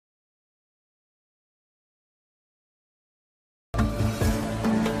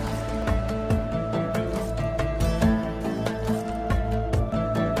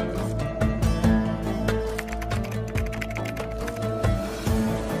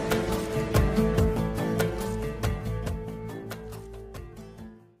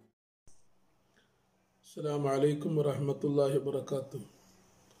السلام عليكم ورحمة الله وبركاته.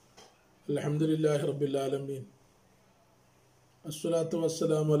 الحمد لله رب العالمين. الصلاة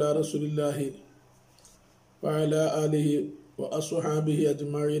والسلام على رسول الله وعلى آله وأصحابه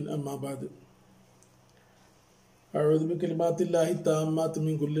أجمعين أما بعد. أعوذ بكلمات الله التامات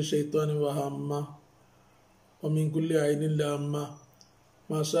من كل شيطان وهامة ومن كل عين لامة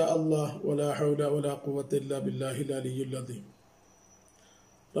ما شاء الله ولا حول ولا قوة إلا بالله العلي العظيم.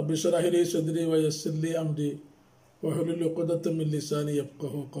 رب اشرح لي صدري ويسر لي أمري واحلل عقدة من لساني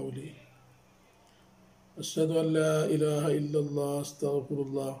يفقهوا قولي. أشهد أن لا إله إلا الله أستغفر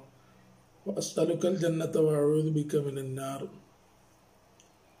الله وأسألك الجنة وأعوذ بك من النار.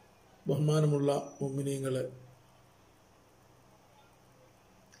 ബഹുമാനമുള്ള മുഅ്മിനീങ്ങളെ,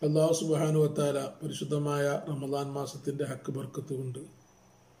 അല്ലാഹു സുബ്ഹാനഹു വ തആല പരിശുദ്ധമായ റമദാൻ മാസത്തിൻ്റെ ഹക്ക് ബർക്കത്ത് കൊണ്ട്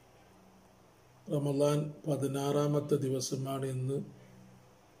റമദാൻ 16ാമത്തെ ദിവസമാണ് ഇന്ന്.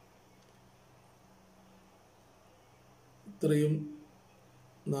 ഇത്രയും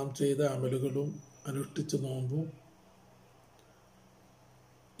നാം ചെയ്ത അമലുകളും അനുഷ്ഠിച്ച നോമ്പും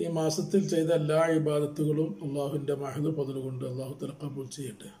ഈ മാസത്തിൽ ചെയ്ത എല്ലാ ഇബാദത്തുകളും അള്ളാഹുവിൻ്റെ മഹദ് ഫദ്ൽ കൊണ്ട് അള്ളാഹു തആല ഖബൂൽ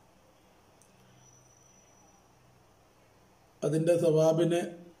ചെയ്യട്ടെ. അതിൻ്റെ സവാബിനെ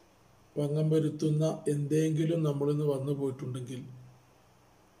ഭംഗം വരുത്തുന്ന എന്തെങ്കിലും നമ്മളിൽ നിന്ന് വന്നു പോയിട്ടുണ്ടെങ്കിൽ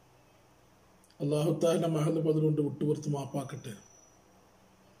അള്ളാഹു തആല മഹദ് ഫദ്ൽ കൊണ്ട് വിട്ടുപുറത്ത് മാപ്പാക്കട്ടെ.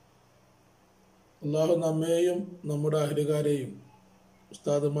 അള്ളാഹു നമ്മെയും നമ്മുടെ അഹ്ലുകാരെയും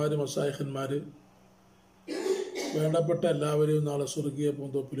ഉസ്താദുമാർ, മശായിഖന്മാർ, വേണ്ടപ്പെട്ട എല്ലാവരെയും നാളെ സ്വർഗീയ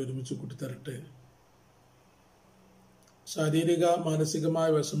പൂന്തോപ്പിൽ ഒരുമിച്ച് കൂട്ടിത്തരട്ടെ. ശാരീരിക മാനസികമായ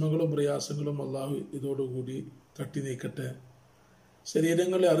വിഷമങ്ങളും പ്രയാസങ്ങളും അള്ളാഹു ഇതോടുകൂടി തട്ടി നീക്കട്ടെ.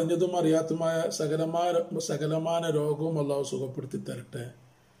 ശരീരങ്ങളിൽ അറിഞ്ഞതും അറിയാത്തതുമായ സകലമാന രോഗവും അള്ളാഹു സുഖപ്പെടുത്തി തരട്ടെ.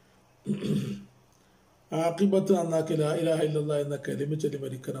 ആഖിബത്ത് നന്നാക്കി ലാ ഇലാഹ ഇല്ലല്ലാഹ് എന്ന കലിമ ചൊല്ലി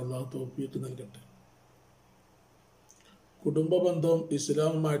മരിക്കാൻ അള്ളാഹു തൗഫീഖ് നൽകട്ടെ. കുടുംബ ബന്ധവും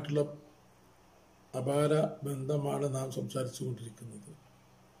ഇസ്ലാമുമായിട്ടുള്ള അപാര ബന്ധമാണ് നാം സംസാരിച്ചു കൊണ്ടിരിക്കുന്നത്.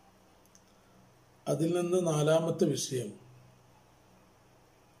 അതിൽ നിന്ന് 4ാമത്തെ വിഷയം,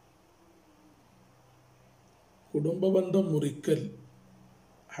 കുടുംബ ബന്ധം മുറിക്കൽ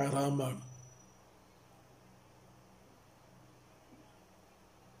ഹറാമാണ്.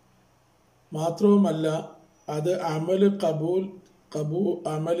 മാത്രവുമല്ല അത് അമലിന്റെ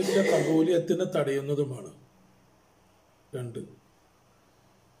കബൂലിയത്തിനെ തടയുന്നതുമാണ്. 2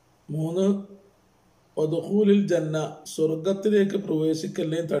 3 വദഖൂലിൽ ജന്ന, സ്വർഗത്തിലേക്ക്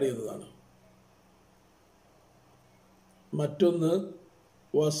പ്രവേശിക്കലിനെയും തടയുന്നതാണ്. മറ്റൊന്ന്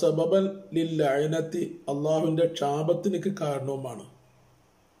വസബബൻ ലില്ലഅനതി, അള്ളാഹുവിൻ്റെ ക്ഷാപത്തിനേക്ക് കാരണവുമാണ്.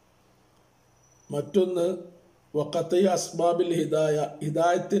 മറ്റൊന്ന് വഖതഇ അസ്ബാബിൽ ഹിദായ,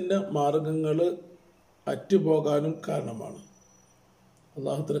 ഹിദായത്തിൻ്റെ മാർഗങ്ങൾ അറ്റുപോകാനും കാരണമാണ്.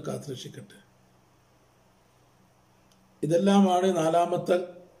 അള്ളാഹു തആല കാത്തുരക്ഷിക്കട്ടെ. ഇതെല്ലാമാണ് 4ാമത്തെ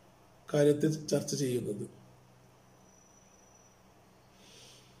കാര്യത്തിൽ ചർച്ച ചെയ്യുന്നത്.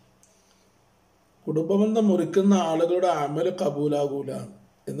 കുടുംബബന്ധം മുറിക്കുന്ന ആളുകളുടെ അമല് കബൂലാകൂല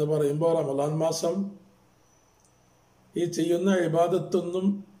എന്ന് പറയുമ്പോൾ റമദാൻ മാസം ഈ ചെയ്യുന്ന ഇബാദത്തൊന്നും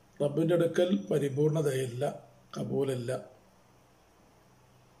റബ്ബിൻ്റെ അടുക്കൽ പരിപൂർണതയില്ല, കബൂലല്ല.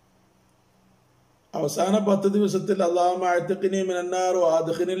 അവസാന 10 ദിവസത്തിൽ അല്ലാഹുമ്മ അഅ്തിഖ്നി മിനന്നാർ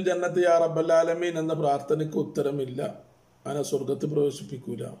വഅദ്ഖിനിൽ ജന്നത യാ റബ്ബൽ ആലമീൻ എന്ന പ്രാർത്ഥനയ്ക്ക് ഉത്തരമില്ല. അവനെ സ്വർഗത്തിൽ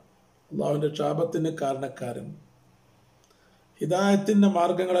പ്രവേശിപ്പിക്കൂല. അള്ളാഹുവിൻ്റെ ക്ഷാപത്തിന് കാരണക്കാരൻ, ഹിദായത്തിന്റെ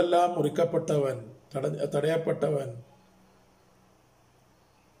മാർഗങ്ങളെല്ലാം മുറിക്കപ്പെട്ടവൻ, തടയപ്പെട്ടവൻ.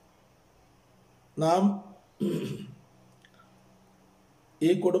 നാം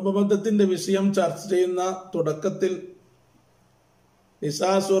ഈ കുടുംബബന്ധത്തിന്റെ വിഷയം ചർച്ച ചെയ്യുന്ന തുടക്കത്തിൽ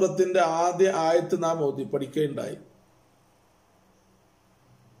നിസാ സൂറത്തിന്റെ ആദ്യ ആയത്ത് നാം ഓതി പഠിക്കുകയുണ്ടായി.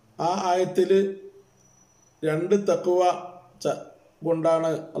 ആ ആയത്തിൽ 2 തഖ്വ കൊണ്ടാണ്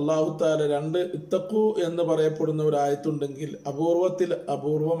അല്ലാഹു തആല 2 ഇത്തഖു എന്ന് പറയപ്പെടുന്ന ഒരു ആയത്തുണ്ടെങ്കിൽ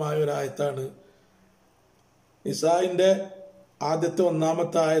അപൂർവമായ ഒരു ആയത്താണ് നിസാഇന്റെ ആദ്യത്തെ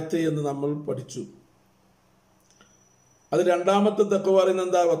 1ാമത്തെ ആയത്ത് എന്ന് നമ്മൾ പഠിച്ചു. അത് 2ാമത്തെ തഖ്വ പറയുന്നത്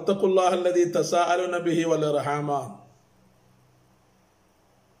എന്താ? വത്തഖുല്ലാഹല്ലദീ തസാഅലുന ബിഹി വൽ അർഹാമ,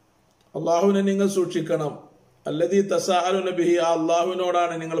 അള്ളാഹുവിനെ നിങ്ങൾ സൂക്ഷിക്കണം. അല്ലദീ തസാഅലുന ബിഹി, ആ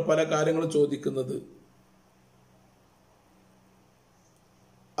അള്ളാഹുവിനോടാണ് നിങ്ങൾ പല കാര്യങ്ങളും ചോദിക്കുന്നത്.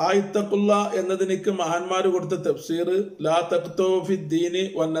 ആ ഇത്തഖുല്ല എന്നതിനേക്ക് മഹാന്മാർ കൊടുത്ത തഫ്സീർ, ലാ തഖ്തു ഫി ദീനി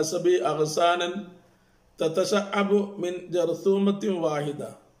വന്നസബി അഗ്സാനൻ തതശഅബു മിൻ ജർസൂമത്തിൻ വാഹിദ,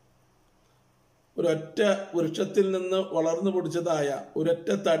 ഒരൊറ്റ വൃക്ഷത്തിൽ നിന്ന് വളർന്നു പൊടിച്ചതായ ഒരൊറ്റ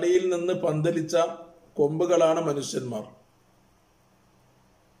തടിയിൽ നിന്ന് പന്തലിച്ച കൊമ്പുകളാണ് മനുഷ്യന്മാർ.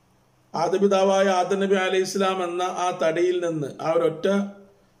 ആദിപിതാവായ ആദം നബി അലൈഹി ഇസ്ലാം എന്ന ആ തടിയിൽ നിന്ന്, ആ ഒരൊറ്റ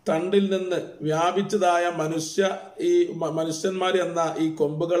തണ്ടിൽ നിന്ന് വ്യാപിച്ചതായ മനുഷ്യന്മാർ എന്ന ഈ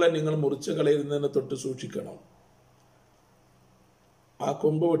കൊമ്പുകളെ നിങ്ങൾ മുറിച്ചു കളയുന്നതിന് തൊട്ട് സൂക്ഷിക്കണം. ആ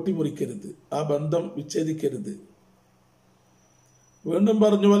കൊമ്പ് വെട്ടിമുറിക്കരുത്, ആ ബന്ധം വിച്ഛേദിക്കരുത്. വീണ്ടും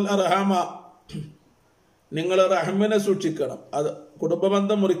പറഞ്ഞു, വൽ അർഹാമ, നിങ്ങൾ റഹ്മിനെ സൂക്ഷിക്കണം. അത്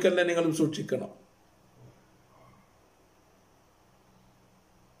കുടുംബബന്ധം മുറിക്കലിനെ നിങ്ങൾ സൂക്ഷിക്കണം.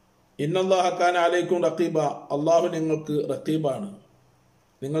 ഇന്നല്ലാഹ കാന അലൈക്കും റഖീബ, അള്ളാഹു നിങ്ങൾക്ക് റഖീബാണ്.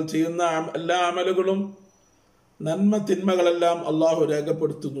 നിങ്ങൾ ചെയ്യുന്ന എല്ലാ അമലുകളും നന്മ തിന്മകളെല്ലാം അള്ളാഹു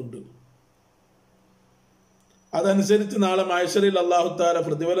രേഖപ്പെടുത്തുന്നുണ്ട്. അതനുസരിച്ച് നാളെ മഹ്ശറിൽ അള്ളാഹു തആല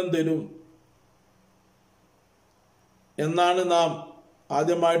പ്രതിഫലം തരും എന്നാണ് നാം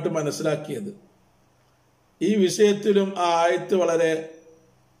ആദ്യമായിട്ട് മനസ്സിലാക്കിയത്. ഈ വിഷയത്തിലും ആ ആയത്ത് വളരെ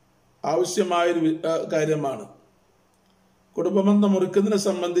ആവശ്യമായൊരു കാര്യമാണ്. കുടുംബബന്ധം മുറിക്കുന്നതിനെ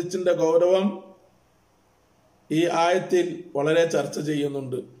സംബന്ധിച്ചിന്റെ ഗൗരവം ഈ ആയത്തിൽ വളരെ ചർച്ച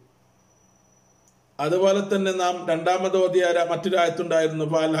ചെയ്യുന്നുണ്ട്. അതുപോലെ തന്നെ നാം രണ്ടാമത് ഓതിയ മറ്റൊരു ആയത്തുണ്ടായിരുന്നു,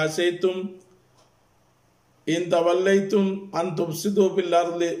 ഫൽ ഹസൈതും ഇൻ തവല്ലൈതും അൻ തുഫ്സിദു ഫിൽ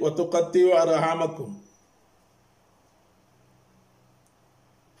അർളി വതുഖത്തിഉ അർഹാമക്കും.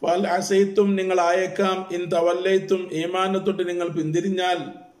 ഫൽ ഹസൈതും, നിങ്ങൾ ആയേക്കാം, ഇൻ തവല്ലൈതും, ഈമാനെ തൊട്ട് നിങ്ങൾ പിന്തിരിഞ്ഞാൽ,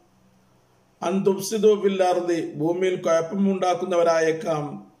 അൻ തുഫ്സിദു ഫിൽ അർളി, ഭൂമിയിൽ കുഴപ്പമുണ്ടാക്കുന്നവരായേക്കാം,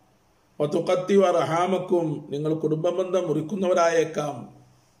 വതുഖത്തിഉ അർഹാമക്കും, നിങ്ങൾ കുടുംബബന്ധം മുറിക്കുന്നവരായേക്കാം.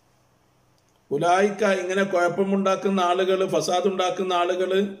 ഉലായിക്ക, ഇങ്ങനെ കുഴപ്പമുണ്ടാക്കുന്ന ആളുകൾ, ഫസാദ് ഉണ്ടാക്കുന്ന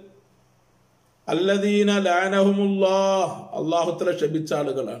ആളുകൾ, അല്ലദീന ലഅനഹുമുല്ലാഹ്, അല്ലാഹു തആല ശപിച്ച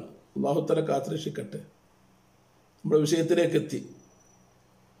ആളുകളാണ്. അല്ലാഹു തആല കാത്തുരക്ഷിക്കട്ടെ. നമ്മുടെ വിഷയത്തിലേക്ക് എത്തി.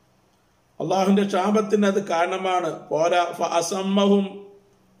 അള്ളാഹുവിന്റെ ശാപത്തിന് അത് കാരണമാണ്. പോരാ, ഫഅസമ്മഹും,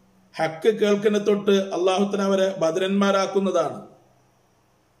 ഹക്ക് കേൾക്കുന്ന തൊട്ട് അല്ലാഹു തആല അവരെ ബദരന്മാരാക്കുന്നതാണ്.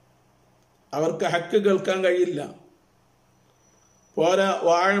 അവർക്ക് ഹക്ക് കേൾക്കാൻ കഴിയില്ല. പോരാ,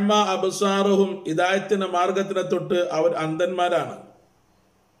 വഅഅമ അബ്സാറുഹും, ഹിദായത്തിന്റെ മാർഗത്തിനെ തൊട്ട് അവർ അന്ധന്മാരാണ്.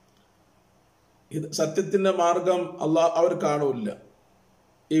 സത്യത്തിന്റെ മാർഗം അവർ കാണൂല്ല.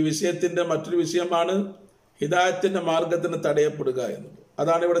 ഈ വിഷയത്തിന്റെ മറ്റൊരു വിഷയമാണ് ഹിദായത്തിന്റെ മാർഗത്തിന് തടയപ്പെടുക എന്നത്.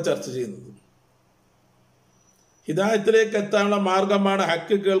 അതാണ് ഇവിടെ ചർച്ച ചെയ്യുന്നത്. ഹിദായത്തിലേക്ക് എത്താനുള്ള മാർഗമാണ്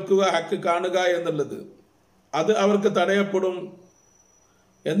ഹക്ക് കേൾക്കുക, ഹക്ക് കാണുക എന്നുള്ളത്. അത് അവർക്ക് തടയപ്പെടും.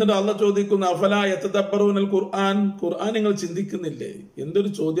 എന്നിട്ട് അള്ളാഹ് ചോദിക്കുന്നു, അഫലാ യതദബ്ബറൂനൽ ഖുർആൻ, ഖുർആൻ നിങ്ങൾ ചിന്തിക്കുന്നില്ലേ? എന്തൊരു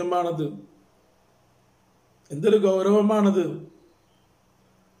ചോദ്യമാണത്, എന്തൊരു ഗൗരവമാണത്.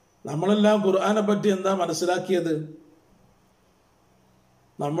 നമ്മളെല്ലാം ഖുർആനെ പറ്റി എന്താ മനസ്സിലാക്കിയത്?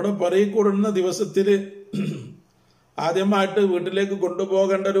 നമ്മുടെ പറയിൽ കൂടുന്ന ദിവസത്തില് ആദ്യമായിട്ട് വീട്ടിലേക്ക്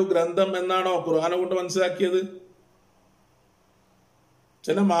കൊണ്ടുപോകേണ്ട ഒരു ഗ്രന്ഥം എന്നാണോ ഖുർആനെ കൊണ്ട് മനസ്സിലാക്കിയത്?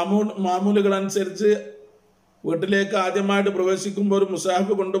 ചില മാമൂലുകൾ അനുസരിച്ച് വീട്ടിലേക്ക് ആദ്യമായിട്ട് പ്രവേശിക്കുമ്പോൾ ഒരു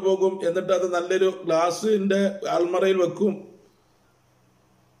മുസാഫ് കൊണ്ടുപോകും. എന്നിട്ട് അത് നല്ലൊരു ഗ്ലാസിന്റെ അൽമറയിൽ വെക്കും.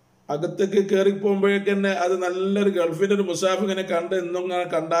 അകത്തേക്ക് കയറി പോകുമ്പോഴേക്ക് തന്നെ അത് നല്ലൊരു ഗൾഫിന്റെ ഒരു മുസാഫ് ഇങ്ങനെ ഇങ്ങനെ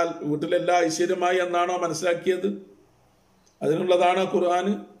കണ്ടാൽ വീട്ടിലെല്ലാം ഐശ്വര്യമായി എന്നാണോ മനസ്സിലാക്കിയത്? അതിനുള്ളതാണോ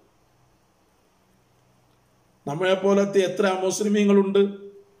ഖുർആന്? നമ്മളെ പോലത്തെ എത്ര അമുസ്ലിമീങ്ങളുണ്ട്?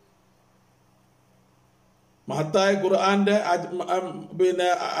 മഹത്തായ ഖുർആന്റെ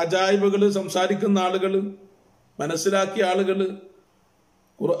അജായിബുകൾ സംസാരിക്കുന്ന ആളുകൾ, മനസ്സിലാക്കിയ ആളുകൾ,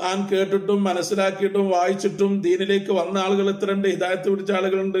 ഖുർആൻ കേട്ടിട്ടും മനസ്സിലാക്കിയിട്ടും വായിച്ചിട്ടും ദീനിലേക്ക് വന്ന ആളുകൾ എത്രയുണ്ട്? ഹിദായത്ത് പിടിച്ച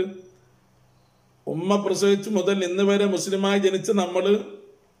ആളുകളുണ്ട്. ഉമ്മ പ്രസവിച്ചു മുതൽ ഇന്ന് വരെ മുസ്ലിമായി ജനിച്ച നമ്മള്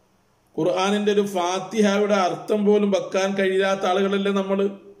ഖുർആനിന്റെ ഒരു ഫാത്തിഹയുടെ അർത്ഥം പോലും വെക്കാൻ കഴിയാത്ത ആളുകളല്ലേ നമ്മള്?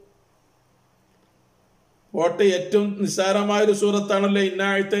 പോട്ടെ, ഏറ്റവും നിസ്സാരമായൊരു സൂറത്താണല്ലോ ഇന്നാ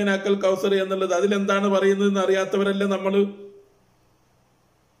അഅ്തൈനാക്കൽ കൗസർ എന്നുള്ളത്. അതിലെന്താണ് പറയുന്നതെന്ന് അറിയാത്തവരല്ലേ നമ്മള്?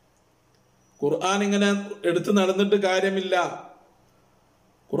 ഖുർആൻ ഇങ്ങനെ എടുത്തു നടന്നിട്ട് കാര്യമില്ല.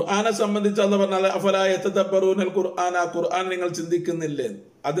 ഖുർആനെ സംബന്ധിച്ച് അല്ലാഹു പറഞ്ഞാൽ അഫലാ യതദബ്ബറൂനൽ ഖുർആന, ഖുർആൻ നിങ്ങൾ ചിന്തിക്കുന്നില്ലേ?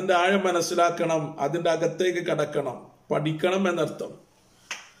 അതിന്റെ ആഴം മനസ്സിലാക്കണം, അതിന്റെ അകത്തേക്ക് കടക്കണം, പഠിക്കണം എന്നർത്ഥം.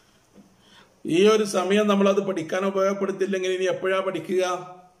 ഈ ഒരു സമയം നമ്മളത് പഠിക്കാൻ ഉപയോഗപ്പെടുത്തില്ലെങ്കിൽ ഇനി എപ്പോഴാ പഠിക്കുക?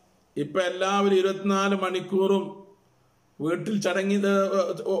 ഇപ്പൊ എല്ലാവരും 24 മണിക്കൂറും വീട്ടിൽ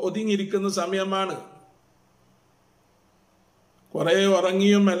ഒതുങ്ങിയിരിക്കുന്ന സമയമാണ്. കുറെ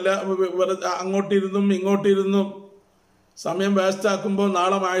ഉറങ്ങിയും അങ്ങോട്ടിരുന്നും ഇങ്ങോട്ടിരുന്നും സമയം വേസ്റ്റാക്കുമ്പോൾ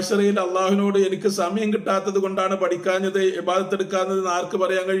നാളെ മഹ്ശറിൽ അള്ളാഹുവിനോട് എനിക്ക് സമയം കിട്ടാത്തത് കൊണ്ടാണ് പഠിക്കാഞ്ഞത്, ഇബാദത്ത് എടുക്കാഞ്ഞത് ആർക്ക്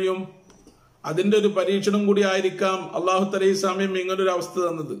പറയാൻ കഴിയും? അതിന്റെ ഒരു പരീക്ഷണം കൂടി ആയിരിക്കാം അള്ളാഹു തആല ഈ സമയം ഇങ്ങനൊരു അവസ്ഥ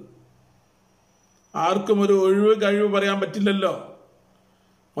തന്നത്. ആർക്കും ഒരു ഒഴിവ് കഴിവ് പറയാൻ പറ്റില്ലല്ലോ.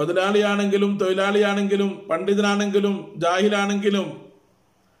 മുതലാളിയാണെങ്കിലും തൊഴിലാളിയാണെങ്കിലും പണ്ഡിതനാണെങ്കിലും ജാഹിലാണെങ്കിലും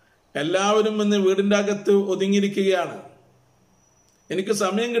എല്ലാവരും ഇന്ന് വീടിന്റെ അകത്ത് ഒതുങ്ങിയിരിക്കുകയാണ്. എനിക്ക്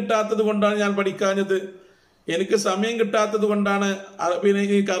സമയം കിട്ടാത്തത് കൊണ്ടാണ് ഞാൻ പഠിക്കാഞ്ഞത്, എനിക്ക് സമയം കിട്ടാത്തത് കൊണ്ടാണ്, പിന്നെ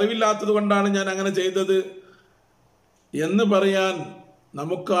എനിക്ക് അറിവില്ലാത്തത് കൊണ്ടാണ് ഞാൻ അങ്ങനെ ചെയ്തത് എന്ന് പറയാൻ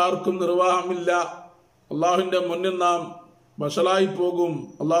നമുക്കാർക്കും നിർവാഹമില്ല. അള്ളാഹുവിൻ്റെ മുന്നിൽ നാം വഷളായി പോകും.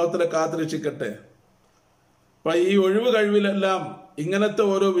 അള്ളാഹുത്തല കാത്തുരക്ഷിക്കട്ടെ. അപ്പം ഈ ഒഴിവ് കഴിവിലെല്ലാം ഇങ്ങനത്തെ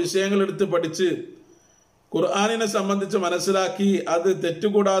ഓരോ വിഷയങ്ങൾ എടുത്ത് പഠിച്ച് ഖുർആനിനെ സംബന്ധിച്ച് മനസ്സിലാക്കി അത്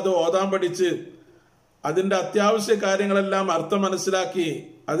തെറ്റുകൂടാതെ ഓതാൻ പഠിച്ച് അതിൻ്റെ അത്യാവശ്യ കാര്യങ്ങളെല്ലാം അർത്ഥം മനസ്സിലാക്കി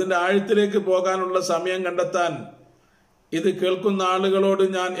അതിൻ്റെ ആഴത്തിലേക്ക് പോകാനുള്ള സമയം കണ്ടെത്താൻ ഇത് കേൾക്കുന്ന ആളുകളോട്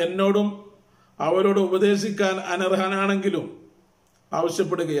ഞാൻ എന്നോടും അവരോട് ഉപദേശിക്കാൻ അനർഹനാണെങ്കിലും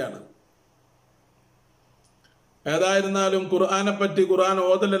ആവശ്യപ്പെടുകയാണ്. ഏതായിരുന്നാലും ഖുർആനെ പറ്റി ഖുർആൻ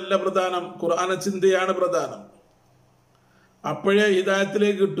ഓതലല്ല പ്രധാനം, ഖുർആന ചിന്തയാണ് പ്രധാനം. അപ്പോഴേ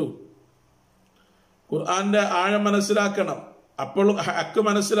ഹിദായത്തിലേക്ക് കിട്ടൂ. ഖുർആന്റെ ആഴം മനസ്സിലാക്കണം, അപ്പോൾ ഹക്ക്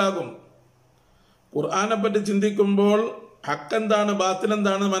മനസ്സിലാകും. ഖുർആനെ പറ്റി ചിന്തിക്കുമ്പോൾ ഹക്കെന്താണ്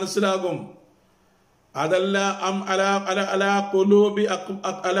ബാത്തിലെന്താണ് മനസ്സിലാകും. അതല്ല അലാ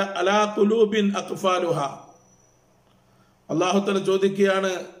ഖുലൂബിൻ അഖ്ഫാലുഹ. അല്ലാഹു തആല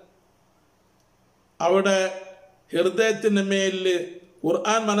ചോദിക്കുകയാണ്, അവിടെ ഹൃദയത്തിന് മേലിൽ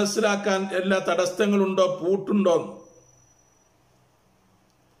ഖുർആൻ മനസ്സിലാക്കാൻ എല്ലാ തടസ്സങ്ങളുണ്ടോ, പൂട്ടുണ്ടോ?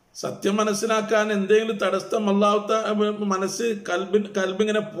 സത്യം മനസ്സിലാക്കാൻ എന്തെങ്കിലും തടസ്സം അല്ലാഹു മനസ്സ്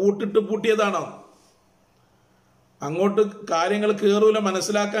കൽബിങ്ങനെ പൂട്ടിയതാണോ? അങ്ങോട്ട് കാര്യങ്ങൾ കയറൂല,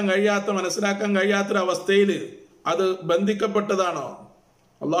 മനസ്സിലാക്കാൻ കഴിയാത്തൊരവസ്ഥയിൽ അത് ബന്ധിക്കപ്പെട്ടതാണോ?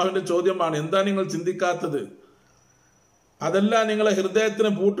 അള്ളാഹുവിന്റെ ചോദ്യമാണ്. എന്താ നിങ്ങൾ ചിന്തിക്കാത്തത്? അതല്ല നിങ്ങളെ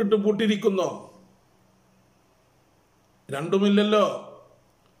ഹൃദയത്തിന് പൂട്ടിയിരിക്കുന്നോ? രണ്ടുമില്ലല്ലോ.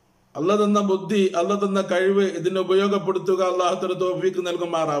 അള്ള തന്ന ബുദ്ധി, അള്ള തന്ന കഴിവ് ഇതിനെ ഉപയോഗപ്പെടുത്തുക. അള്ളാഹുവിന്റെ തൗഫീഖ്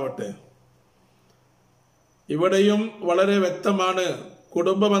നൽകുമാറാവട്ടെ. ഇവിടെയും വളരെ വ്യക്തമാണ്,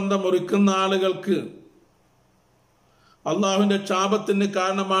 കുടുംബബന്ധം മുറിക്കുന്ന ആളുകൾക്ക് അള്ളാഹുവിന്റെ ശാപത്തിന്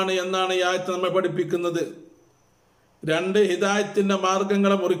കാരണമാണ് എന്നാണ് ഈ ആയത്ത് നമ്മെ പഠിപ്പിക്കുന്നത്. രണ്ട്, ഹിദായത്തിന്റെ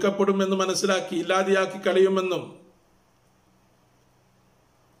മാർഗങ്ങളെ മുറിക്കപ്പെടുമെന്ന് മനസ്സിലാക്കി ഇല്ലാതെയാക്കി കളയുമെന്നും.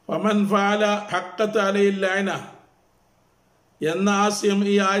 ഫമൻ ഫഅല ഹഖ്ഖത അലൈഹിൽ ലഅന എന്ന ആശയം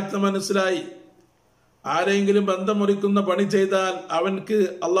ഈ ആയത്ത് മനസ്സിലായി. ആരെങ്കിലും ബന്ധം മുറിക്കുന്ന പണി ചെയ്താൽ അവൻക്ക്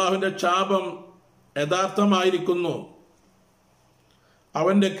അള്ളാഹുവിന്റെ യഥാർത്ഥമായിരിക്കുന്നു.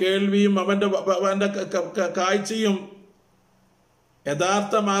 അവന്റെ കേൾവിയും അവന്റെ കാഴ്ചയും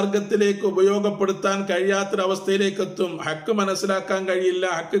യഥാർത്ഥ മാർഗത്തിലേക്ക് ഉപയോഗപ്പെടുത്താൻ കഴിയാത്തൊരവസ്ഥയിലേക്ക് എത്തും. ഹക്ക് മനസ്സിലാക്കാൻ കഴിയില്ല,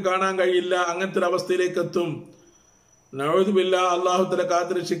 ഹക്ക് കാണാൻ കഴിയില്ല, അങ്ങനത്തെ ഒരു അവസ്ഥയിലേക്ക് എത്തും. നഊദു ബില്ലാഹ്, അല്ലാഹു തആല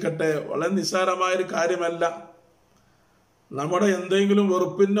കാത്തുരക്ഷിക്കട്ടെ. വളരെ നിസ്സാരമായൊരു കാര്യമല്ല. നമ്മുടെ എന്തെങ്കിലും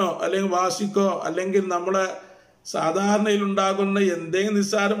വെറുപ്പിനോ അല്ലെങ്കിൽ വാശിക്കോ അല്ലെങ്കിൽ നമ്മളെ സാധാരണയിൽ ഉണ്ടാകുന്ന എന്തെങ്കിലും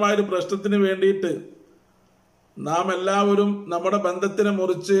നിസ്സാരമായൊരു പ്രശ്നത്തിന് വേണ്ടിയിട്ട് നാം എല്ലാവരും നമ്മുടെ ബന്ധത്തിനെ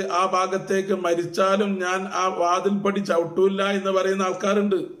മുറിച്ച് ആ ഭാഗത്തേക്ക് മരിച്ചാലും ഞാൻ ആ വാതിൽപ്പടി ചവിട്ടൂല്ല എന്ന് പറയുന്ന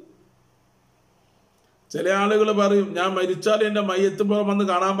ആൾക്കാരുണ്ട്. ചില ആളുകൾ പറയും, ഞാൻ മരിച്ചാലും എന്റെ മയ്യത്ത് പുറം വന്ന്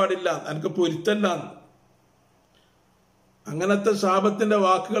കാണാൻ പാടില്ല, എനിക്ക് പൊരുത്തല്ല. അങ്ങനത്തെ ശാപത്തിന്റെ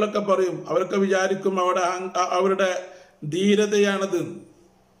വാക്കുകളൊക്കെ പറയും. അവരൊക്കെ വിചാരിക്കും അവരുടെ ധീരതയാണത്.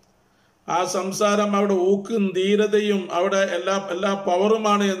 ആ സംസാരം അവിടെ ഊക്കും ധീരതയും അവിടെ എല്ലാ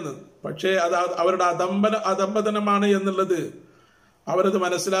പവറുമാണ് എന്ന്. പക്ഷേ അത് അവരുടെ അധംബനമാണ് എന്നുള്ളത് അവരത്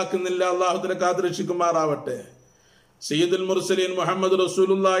മനസ്സിലാക്കുന്നില്ല. അല്ലാഹു തആല കാത്തുരക്ഷിക്കുമാറാവട്ടെ. സയ്യിദുൽ മുർസലീൻ മുഹമ്മദ്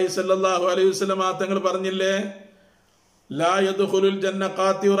റസൂലുള്ളാഹി സ്വല്ലല്ലാഹു അലൈഹി വസല്ലം തങ്ങൾ പറഞ്ഞില്ലേ, ലാ യദ്ഖുലുൽ ജന്ന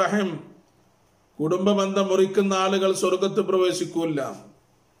ഖാതിഉ റഹിം, കുടുംബ ബന്ധം മുറിക്കുന്ന ആളുകൾ സ്വർഗത്ത് പ്രവേശിക്കൂല.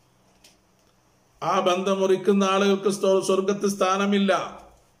 ആ ബന്ധം മുറിക്കുന്ന ആളുകൾക്ക് സ്വർഗത്ത് സ്ഥാനമില്ല.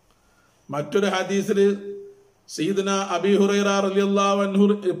 മറ്റൊരു ഹദീസിൽ സയ്യിദുനാ അബീ ഹുറൈറ റളിയല്ലാഹു അൻഹു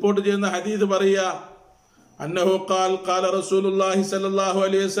റിപ്പോർട്ട് ചെയ്യുന്ന ഹദീസ് പറയുക, അന്നഹു ഖാല റസൂലുള്ളാഹി സ്വല്ലല്ലാഹു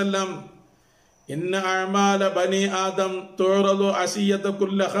അലൈഹി വസല്ലം ഇന്ന അഅമാല ബനി ആദം തുറദു അസിയത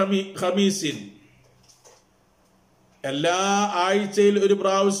കുല്ല ഖമീസിൻ. എല്ലാ ആഴ്ചയിൽ ഒരു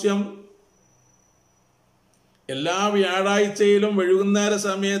പ്രാവശ്യം, എല്ലാ വ്യാഴാഴ്ചയിലും വൈകുന്നേര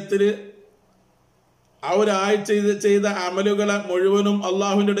സമയത്തിൽ ആ ഒരാഴ്ച ചെയ്ത അമലുകളെ മുഴുവനും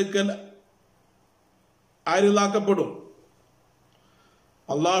അള്ളാഹുവിന്റെ അടുക്കൽ ആരിലാക്കപ്പെടും.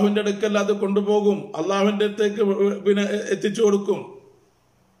 അള്ളാഹുവിന്റെ അടുക്കൽ അത് കൊണ്ടുപോകും, അള്ളാഹുവിന്റെ അടുത്തേക്ക് എത്തിച്ചു കൊടുക്കും.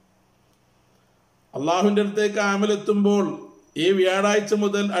 അള്ളാഹുവിന്റെ അടുത്തേക്ക് അമലെത്തുമ്പോൾ ഈ വ്യാഴാഴ്ച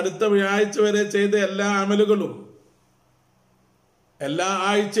മുതൽ അടുത്ത വ്യാഴാഴ്ച വരെ ചെയ്ത എല്ലാ അമലുകളും എല്ലാ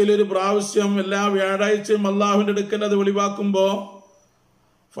ആഴ്ചയിലും ഒരു പ്രാവശ്യം എല്ലാ വ്യാഴാഴ്ചയും അള്ളാഹുവിന്റെ അടുക്കൽ അത് വെളിവാക്കുമ്പോ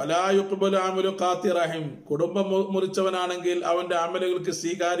ഫലാ യുഖ്ബലു അമലു ഖാതി റഹിം, കുടുംബം മുറിച്ചവനാണെങ്കിൽ അവന്റെ അമലുകൾക്ക്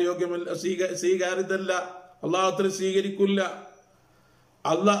സ്വീകാര്യതല്ല, അള്ളാഹു തആല സ്വീകരിക്കില്ല.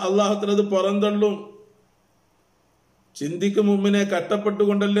 അള്ളാഹു തആല അത് പുറന്തള്ളും. ചിന്തിക്കും, മുമ്പിനെ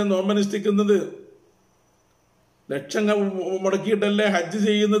കഷ്ടപ്പെട്ടുകൊണ്ടല്ലേ നോമ്പനുഷ്ഠിക്കുന്നത്, ലക്ഷങ്ങൾ മുടക്കിയിട്ടല്ലേ ഹജ്ജ്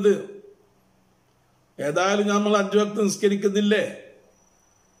ചെയ്യുന്നത്, ഏതായാലും നമ്മൾ 5 വക്ത് നിസ്കരിക്കുന്നില്ലേ,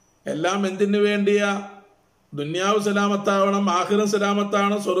 എല്ലാം എന്തിനു വേണ്ടിയാ? ദുന്യാവ് സലാമത്താവണം, ആഖിറം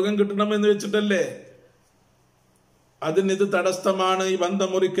സലാമത്താവണം, സ്വർഗം കിട്ടണം എന്ന് വെച്ചിട്ടല്ലേ. അതിനിത് തടസ്സമാണ് ഈ ബന്ധം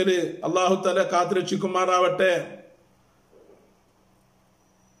മുറിക്കല്. അള്ളാഹു തആല കാത്തുരക്ഷിക്കുമാറാവട്ടെ.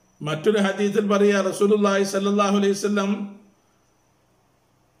 മറ്റൊരു ഹദീസിൽ പറയാ, റസൂലുള്ളാഹി സ്വല്ലല്ലാഹു അലൈഹി വസല്ലം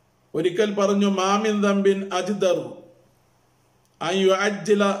ഒരിക്കൽ പറഞ്ഞു, മാമിൻ ദംബിൻ അജ്ദർ അൻ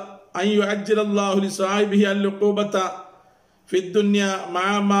യുഅജ്ജില അല്ലാഹു ലിസാഹിബിഹി അൽ-ഉഖൂബത ഫിദ്ദുനിയ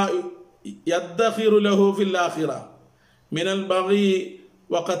മഅ മാ യദ്ഖിറു ലഹു ഫിൽ ആഖിറ മിനൽ ബഗി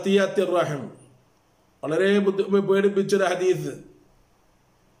വഖതിയത്തിർ റഹിം. വളരെ പേടിപ്പിച്ചൊരു ഹദീസ്.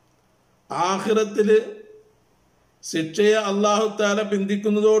 ആഖിറത്തില് ശിക്ഷയെ അല്ലാഹു തആല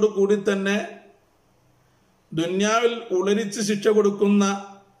പിന്തിക്കുന്നതോട് കൂടി തന്നെ ദുന്യാവിൽ ഉളരിച്ച് ശിക്ഷ കൊടുക്കുന്ന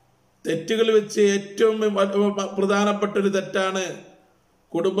തെറ്റുകൾ വെച്ച് ഏറ്റവും പ്രധാനപ്പെട്ട ഒരു തെറ്റാണ്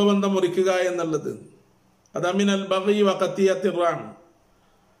കുടുംബബന്ധം മുറിക്കുക എന്നുള്ളത്. അത് മിനൽ ബഗി വഖതിയത്തിർ റഹിം.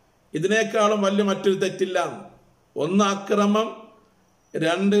 ഇതിനേക്കാളും വലിയ മറ്റൊരു തെറ്റില്ല. ഒന്ന് അക്രമം,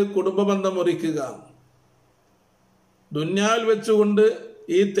 രണ്ട് കുടുംബബന്ധം മുറിക്കുക. ദുന്യാവിൽ വെച്ചുകൊണ്ട്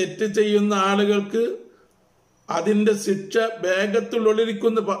ഈ തെറ്റ് ചെയ്യുന്ന ആളുകൾക്ക് അതിന്റെ ശിക്ഷ വേഗത്തിൽ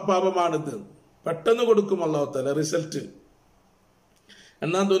ഒളിരിക്കുന്ന പാപമാണിത്. പെട്ടെന്ന് കൊടുക്കും അല്ലാഹു തആല റിസൾട്ട്.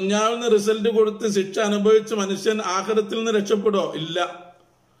 എന്നാൽ ദുന്യാവിൽ നിന്ന് റിസൾട്ട് കൊടുത്ത് ശിക്ഷ അനുഭവിച്ച് മനുഷ്യൻ ആഖിറത്തിൽ നിന്ന് രക്ഷപ്പെടോ? ഇല്ല,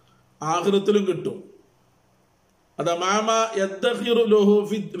 ആഖിറത്തിലും കിട്ടും.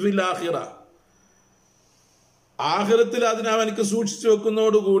 ആഖിറത്തിൽ അതിനവനിക്ക് സൂക്ഷിച്ചു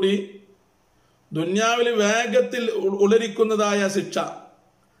വെക്കുന്നതോടുകൂടി ദുന്യാവിൽ വേഗത്തിൽ ഉളരിക്കുന്നതായ ശിക്ഷ,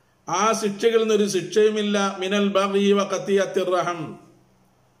 ആ ശിക്ഷകളിൽ നിന്നൊരു ശിക്ഷയുമില്ല. മിനൽ ബഗി വഖതിയത്തിർ റഹിം,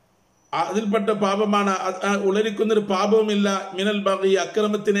 അതിൽപ്പെട്ട പാപമാണ്. ഉളരിക്കുന്നൊരു പാപവുമില്ല. മിനൽ ബഗി,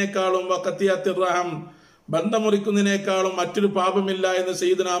 അക്രമത്തിനേക്കാളും, വഖതിയത്തിർ റഹിം, ബന്ധം മുറിക്കുന്നതിനേക്കാളും മറ്റൊരു പാപമില്ല എന്ന്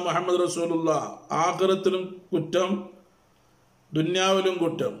സയ്യിദുനാ മുഹമ്മദ് റസൂലുള്ളാഹ്. ആഖിറത്തിലും കുറ്റം, ദുന്യാവിലും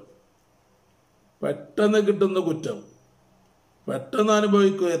കുറ്റം. പെട്ടെന്ന് കിട്ടുന്ന കുറ്റം പെട്ടെന്ന്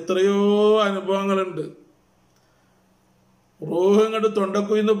അനുഭവിക്കും. എത്രയോ അനുഭവങ്ങളുണ്ട്. റൂഹ് ഇങ്ങോട്ട്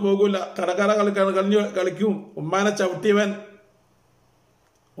തൊണ്ടക്കുയിന്ന് പോകൂല. കടകര കളിക്കും. ഉമ്മാനെ ചവിട്ടിയവൻ,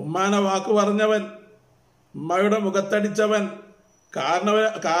 ഉമ്മാനെ വാക്ക് പറഞ്ഞവൻ, ഉമ്മയുടെ മുഖത്തടിച്ചവൻ,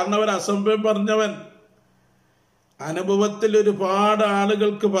 കാരണവൻ അസംഭവം പറഞ്ഞവൻ. അനുഭവത്തിൽ ഒരുപാട്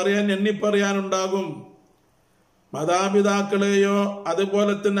ആളുകൾക്ക് എണ്ണിപ്പറയാനുണ്ടാകും. മാതാപിതാക്കളെയോ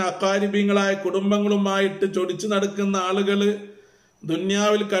അതുപോലെ തന്നെ അക്കാരിബീങ്ങളായ കുടുംബങ്ങളുമായിട്ട് ചൊടിച്ചു നടക്കുന്ന ആളുകള്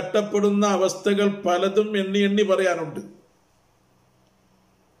ദുന്യാവിൽ കട്ടപ്പെടുന്ന അവസ്ഥകൾ പലതും എണ്ണി പറയാനുണ്ട്.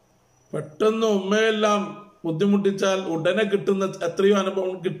 പെട്ടെന്ന് ഉമ്മയെല്ലാം ബുദ്ധിമുട്ടിച്ചാൽ ഉടനെ കിട്ടുന്ന എത്രയോ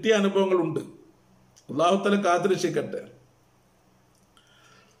കിട്ടിയ അനുഭവങ്ങളുണ്ട്. അല്ലാഹു തആല കാത്തുരക്ഷിക്കട്ടെ.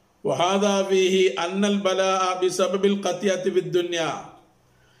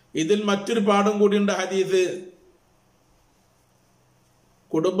 ഇതിൽ മറ്റൊരു പാഠം കൂടിയുണ്ട് ഹദീസ്.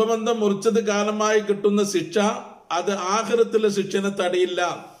 കുടുംബബന്ധം മുറിച്ചത് കാലമായി കിട്ടുന്ന ശിക്ഷ അത് ആഖിറത്തിലെ ശിക്ഷനെ തടയില്ല.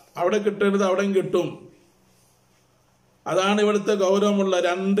 അവിടെ കിട്ടേണ്ടത് അവിടെയും കിട്ടും. അതാണ് ഇവിടുത്തെ ഗൗരവമുള്ള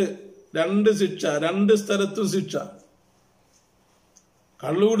രണ്ട് ശിക്ഷ, രണ്ട് സ്ഥലത്തും ശിക്ഷ.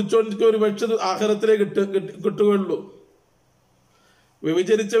 കള്ളു കുടിച്ചോനിക്ക് ഒരു പക്ഷെ ആഖിറത്തിലേ കിട്ടുകയുള്ളൂ.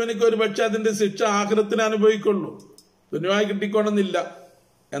 വ്യഭിചരിച്ചവനിക്ക് ഒരു പക്ഷെ അതിന്റെ ശിക്ഷ ആഖിറത്തിന് അനുഭവിക്കുള്ളൂ, ദുനിയാവിൽ കിട്ടിക്കോണമെന്നില്ല.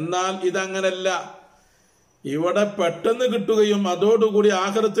 എന്നാൽ ഇതങ്ങനല്ല. ഇവിടെ പെട്ടെന്ന് കിട്ടുകയും അതോടുകൂടി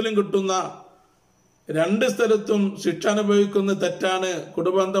ആഖിറത്തിലും കിട്ടുന്ന രണ്ട് സ്ഥലത്തും ശിക്ഷ അനുഭവിക്കുന്ന തെറ്റാണ്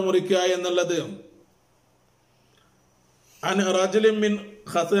കുടുംബബന്ധം മുറിക്കുക എന്നുള്ളത്. അൻ റജുലിൻ മിൻ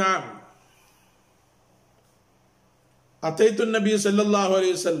ഖത്ആം അതൈതു നബി സല്ലല്ലാഹു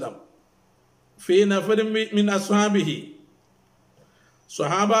അലൈഹി വസല്ലം ഫീ നഫരിൻ മിൻ അസ്ഹാബിഹി.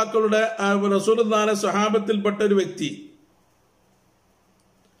 സ്വഹാബാക്കളുടെ റസൂലുള്ളാഹിയുടെ സ്വഹാബത്തിൽപ്പെട്ട ഒരു വ്യക്തി,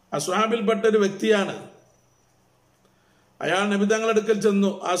 അസ്ഹാബിൽപ്പെട്ട ഒരു വ്യക്തിയാണ്. അയാൾ നബി തങ്ങളുടെ അടുക്കൽ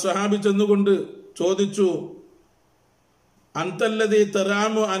ചെന്നു. ആ സ്വഹാബി ചെന്നുകൊണ്ട് ചോദിച്ചു, അൻതല്ലദീ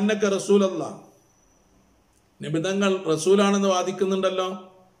തറാമു അന്നക റസൂലല്ലാഹ്, നബി തങ്ങൾ റസൂലാണെന്ന് വാദിക്കുന്നുണ്ടല്ലോ.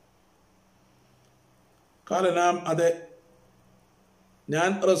 കാലനാം, അതെ, ഞാൻ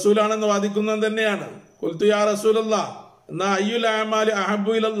റസൂലാണെന്ന് വാദിക്കുന്നത് തന്നെയാണ്. ഖുൽതു യാ റസൂലല്ലാഹ്, എന്നാ അയ്യുൽ അഅമാലി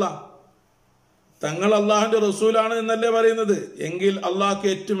അഹബ്ബു ഇലല്ലാഹ്, തങ്ങൾ അള്ളാഹുവിന്റെ റസൂലാണ് എന്നല്ലേ പറയുന്നത്. എങ്കിൽ അള്ളാഹ്ക്ക്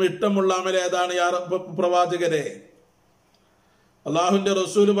ഏറ്റവും ഇഷ്ടമുള്ള അമൽ ഏതാണ് യാ പ്രവാചകരെ? അള്ളാഹുവിന്റെ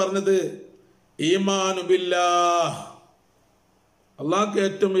റസൂല് പറഞ്ഞത് ഈമാനു ബില്ലാഹ്, അള്ളാഹ്ക്ക്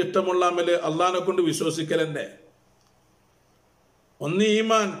ഏറ്റവും ഇഷ്ടമുള്ള അമല് അള്ളാഹിനെ കൊണ്ട് വിശ്വസിക്കൽ തന്നെ. ഒന്ന്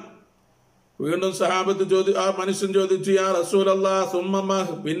ഈമാൻ. വീണ്ടും സഹാബത്ത് ആ മനുഷ്യൻ ചോദിച്ചു, യാ റസൂലല്ലാഹ് സുമ്മ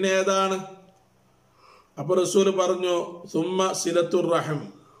മഹ്, പിന്നെ ഏതാണ്? അപ്പൊ റസൂല് പറഞ്ഞു, സുമ്മ സിലത്തുർ റഹിം.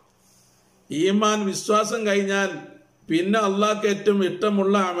 ഈമാൻ വിശ്വാസം കഴിഞ്ഞാൽ പിന്നെ അള്ളാഹ്ക്ക് ഏറ്റവും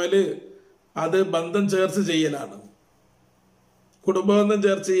ഇഷ്ടമുള്ള അമല് അത് ബന്ധം ചേർത്ത് ചെയ്യലാണ്, കുടുംബബന്ധം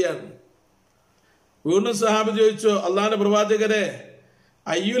ചേർത്ത് ചെയ്യാണ്. വീണ്ടും സഹാബി ചോദിച്ചു, അള്ളാഹിന്റെ പ്രവാചകരെ,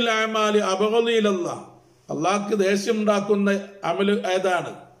 അയ്യുൽ അഅമാലി അബ്ഗളു ഇലല്ലാഹ്, അള്ളാഹ്ക്ക് ദേഷ്യം ഉണ്ടാക്കുന്ന അമല്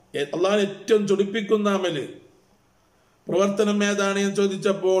ഏതാണ്? അള്ളാഹിനെ ഏറ്റവും ചൊടിപ്പിക്കുന്ന അമല് പ്രവർത്തനം ഏതാണ് എന്ന്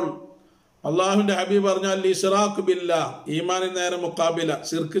ചോദിച്ചപ്പോൾ അള്ളാഹുവിന്റെ ഹബീബ് പറഞ്ഞാൽ ഇശ്റാഖ് ബില്ലാഹ്, ഈമാനിന് നേരെ മുഖാബില,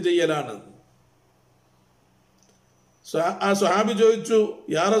 ശിർക്ക് ചെയ്യലാണ്. ആ സ്വഹാബി ചോദിച്ചു,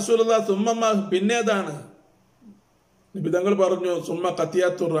 യാ റസൂലല്ലാഹ് സുമ്മ, പിന്നേതാണ്? നബി തങ്ങൾ പറഞ്ഞു, സുമ്മ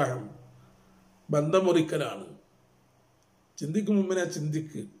ഖതിയത്തുർ റഹം, ബന്ധം മുറിക്കലാണ്. ചിന്തിക്കും മുമ്പിനെ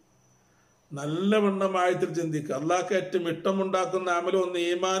ചിന്തിക്ക്, നല്ല വണ്ണമായത്തിൽ ചിന്തിക്കുക. അള്ളാഹ്ക്ക് ഏറ്റവും ഇഷ്ടമുണ്ടാക്കുന്ന അമല് ഒന്ന്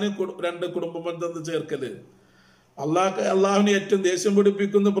ഈമാന്, രണ്ട് കുടുംബ ബന്ധം ചേർക്കല്. അള്ളാഹുവിനെ ഏറ്റവും ദേഷ്യം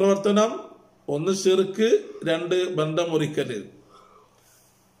പിടിപ്പിക്കുന്ന പ്രവർത്തനം ഒന്ന് ശിർക്ക്, രണ്ട് ബന്ധം മുറിക്കല്.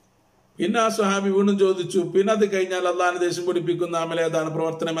 പിന്നെ ആ സ്വഹാബി വീണ്ടും ചോദിച്ചു, പിന്നെ അത് കഴിഞ്ഞാൽ അള്ളാഹിനെ ദേഷ്യം പിടിപ്പിക്കുന്ന അമൽ ഏതാണ്,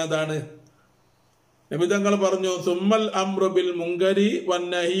 പ്രവർത്തനം ഏതാണ്? നബി തങ്ങൾ പറഞ്ഞു, സുമ്മൽ അംറു ബിൽ മുങ്കരി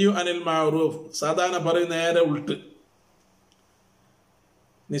വന്നഹിയു അനിൽ മഅറൂഫ്. സാധാരണ പറയും നേരെ ഉൾട്ട്,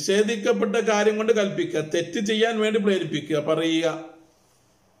 നിഷേധിക്കപ്പെട്ട കാര്യം കൊണ്ട് കൽപ്പിക്കുക, തെറ്റ് ചെയ്യാൻ വേണ്ടി പ്രേരിപ്പിക്കുക, പറയുക.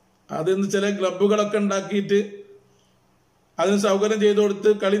 അതിന്ന് ചില ക്ലബുകളൊക്കെ ഉണ്ടാക്കിയിട്ട് അതിന് സൗകര്യം ചെയ്തു കൊടുത്ത്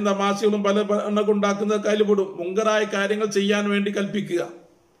കളിയും തമാശകളും പല എണ്ണൊക്കെ ഉണ്ടാക്കുന്ന കയ്യിൽ പെടും. മുങ്കറായ കാര്യങ്ങൾ ചെയ്യാൻ വേണ്ടി കൽപ്പിക്കുക.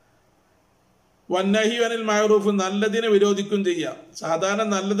 വന്നഹി അനിൽ മഅറൂഫ്, നല്ലതിനെ വിരോധിക്കും ചെയ്യുക. സാധാരണ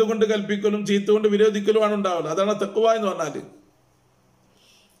നല്ലത് കൊണ്ട് കൽപ്പിക്കലും ചീത്ത കൊണ്ട് വിരോധിക്കലുമാണ് ഉണ്ടാവുക. അതാണ് തഖ്വ എന്ന് പറഞ്ഞാല്.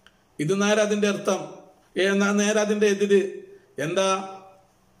 ഇത് നേരെ അതിന്റെ അർത്ഥം, നേരെ അതിന്റെ എതിര് എന്താ?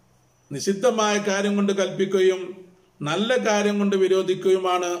 നിഷിദ്ധമായ കാര്യം കൊണ്ട് കൽപ്പിക്കുകയും നല്ല കാര്യം കൊണ്ട്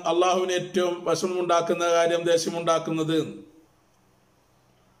വിരോധിക്കുകയുമാണ് അള്ളാഹുവിന് ഏറ്റവും വിഷമമുണ്ടാക്കുന്ന കാര്യം, ദേഷ്യമുണ്ടാക്കുന്നത്.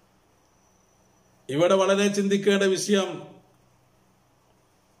 ഇവിടെ വളരെ ചിന്തിക്കേണ്ട വിഷയം,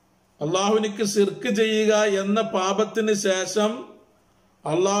 അള്ളാഹുവിനിക്ക് ശിർക്ക് ചെയ്യുക എന്ന പാപത്തിന് ശേഷം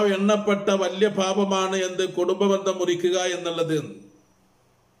അള്ളാഹു എണ്ണപ്പെട്ട വലിയ പാപമാണ് എന്ത്? കുടുംബബന്ധം മുറിക്കുക എന്നുള്ളത്.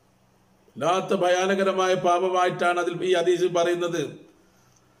 വല്ലാത്ത ഭയാനകരമായ പാപമായിട്ടാണ് അതിൽ ഈ ഹദീസിൽ പറയുന്നത്.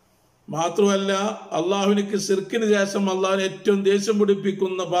 മാത്രമല്ല, അള്ളാഹുവിനിക്ക് ശിർക്കിന് ശേഷം അള്ളാഹുവിനെ ഏറ്റവും ദേഷ്യം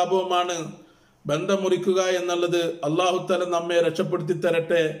പിടിപ്പിക്കുന്ന പാപവുമാണ് ബന്ധം മുറിക്കുക എന്നുള്ളത്. അള്ളാഹു തആല നമ്മെ രക്ഷപ്പെടുത്തി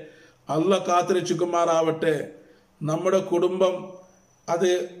തരട്ടെ, അള്ളാഹ് കാത്തുരക്ഷിക്കുമാറാവട്ടെ. നമ്മുടെ കുടുംബം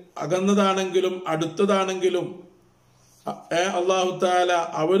അത് അകന്നതാണെങ്കിലും അടുത്തതാണെങ്കിലും അള്ളാഹു തആല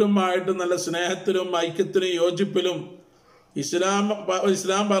അവരുമായിട്ട് നല്ല സ്നേഹത്തിലും ഐക്യത്തിലും യോജിപ്പിലും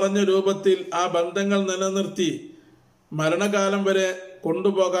ഇസ്ലാം പറഞ്ഞ രൂപത്തിൽ ആ ബന്ധങ്ങൾ നിലനിർത്തി മരണകാലം വരെ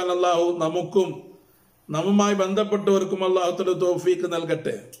കൊണ്ടുപോകാൻ അള്ളാഹു നമുക്കും നമ്മുമായി ബന്ധപ്പെട്ടവർക്കും അള്ളാഹു തആല തൗഫീഖ്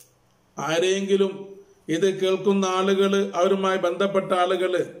നൽകട്ടെ. ആരെങ്കിലും ഇത് കേൾക്കുന്ന ആളുകൾ, അവരുമായി ബന്ധപ്പെട്ട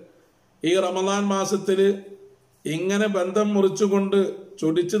ആളുകൾ ഈ റമദാൻ മാസത്തിൽ ഇങ്ങനെ ബന്ധം മുറിച്ചുകൊണ്ട്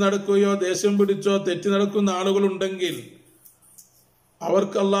ചൊടിച്ചു നടക്കുകയോ ദേഷ്യം പിടിച്ചോ തെറ്റി നടക്കുന്ന ആളുകളുണ്ടെങ്കിൽ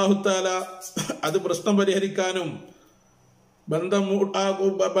അവർക്ക് അള്ളാഹു തആല അത് പ്രശ്നം പരിഹരിക്കാനും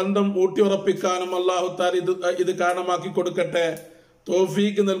ബന്ധം ഊട്ടിയുറപ്പിക്കാനും അള്ളാഹു തആല ഇത് കാരണമാക്കി കൊടുക്കട്ടെ,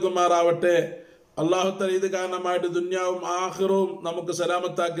 തൗഫീഖ് നൽകുമാറാവട്ടെ. അള്ളാഹു തആല ഇത് കാരണമായിട്ട് ദുനിയാവും ആഖിറവും നമുക്ക്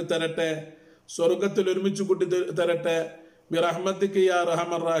സലാമത്താക്കി തരട്ടെ, സ്വർഗത്തിൽ ഒരുമിച്ച് കൂട്ടി തരട്ടെ. ബിറഹ്മതിക യാ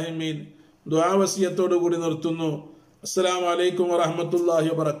അർഹമർ റഹീമീൻ. ദുആ വസിയത്തോടു കൂടി നിർത്തുന്നു. അസ്സലാമു അലൈക്കും വറഹ്മത്തുള്ളാഹി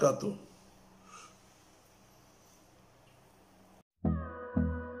വബറകാതുഹു.